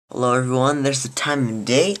Hello everyone, there's the time and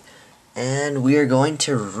date, and we are going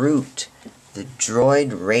to root the Droid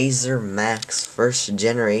Razr Maxx first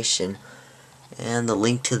generation, and the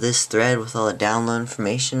link to this thread with all the download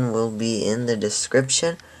information will be in the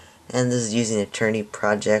description. And this is using Attorney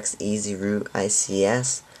Project's Easy Root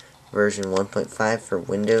ICS version 1.5 for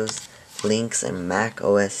Windows, Linux, and Mac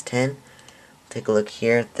OS X. Take a look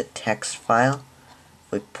here at the text file.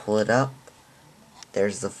 If we pull it up,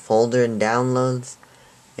 there's the folder and downloads.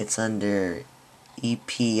 It's under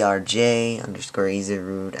EPRJ underscore easy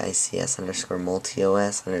root ICS underscore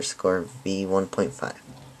multi-OS underscore V1.5.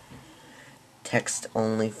 Text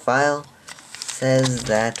only file. Says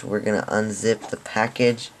that we're going to unzip the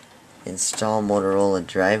package, install Motorola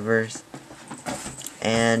drivers,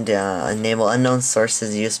 and enable unknown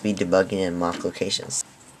sources, USB debugging, and mock locations.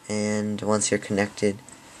 And once you're connected,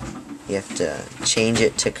 you have to change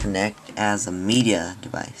it to connect as a media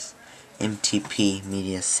device. MTP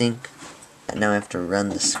media sync. And now I have to run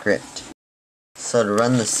the script. So to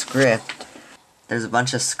run the script, there's a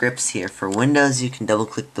bunch of scripts here. For Windows, you can double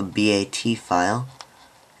click the BAT file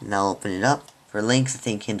and that'll open it up. For Linux, I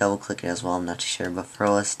think you can double click it as well, I'm not too sure, but for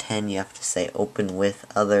OS X you have to say open with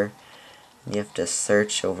other. You have to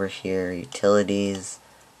search over here, utilities,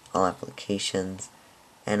 all applications,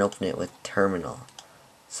 and open it with terminal.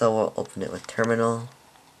 So we'll open it with terminal.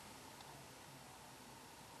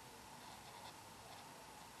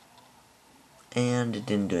 And it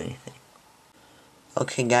didn't do anything.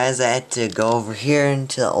 Okay guys, I had to go over here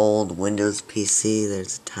into the old Windows PC.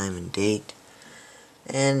 There's the time and date.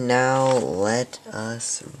 And now let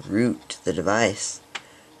us root the device.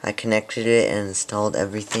 I connected it and installed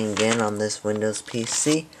everything again on this Windows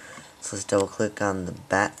PC. So let's double click on the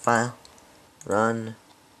BAT file. Run.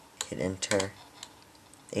 Hit enter.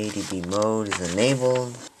 ADB mode is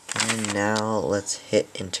enabled. And now let's hit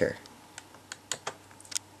enter.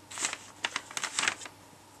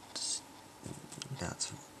 Now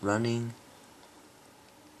it's running.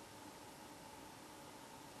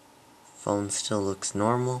 Phone still looks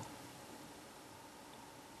normal.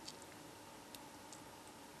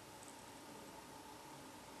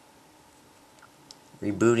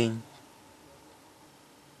 Rebooting.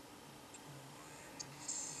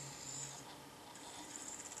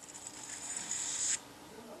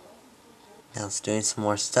 Now it's doing some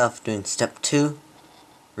more stuff, doing step 2.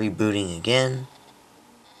 Rebooting again.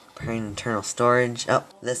 Preparing internal storage. Oh,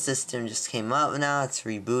 the system just came up. Now it's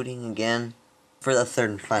rebooting again for the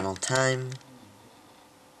third and final time.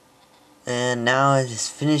 And now it is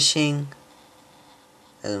finishing.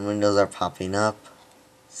 And windows are popping up.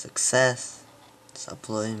 Success. It's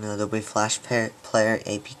uploading Adobe Flash Player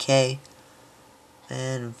APK.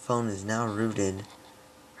 And phone is now rooted.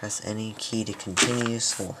 Press any key to continue,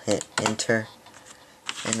 so we'll hit enter.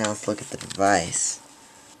 And now let's look at the device.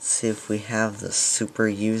 See if we have the Super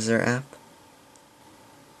User app.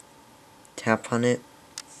 Tap on it.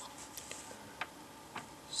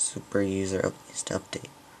 Super User needs to update.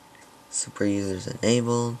 Super User is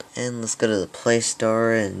enabled. And let's go to the Play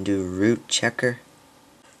Store and do root checker.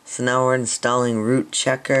 So now we're installing root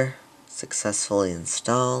checker. Successfully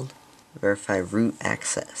installed. Verify root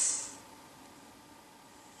access.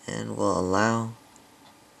 And we'll allow.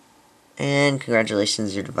 And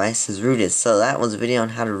congratulations, your device is rooted. So that was a video on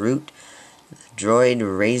how to root the Droid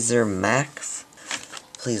Razr Maxx.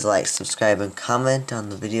 Please like, subscribe, and comment on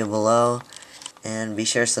the video below. And be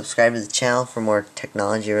sure to subscribe to the channel for more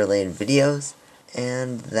technology related videos.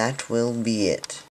 And that will be it.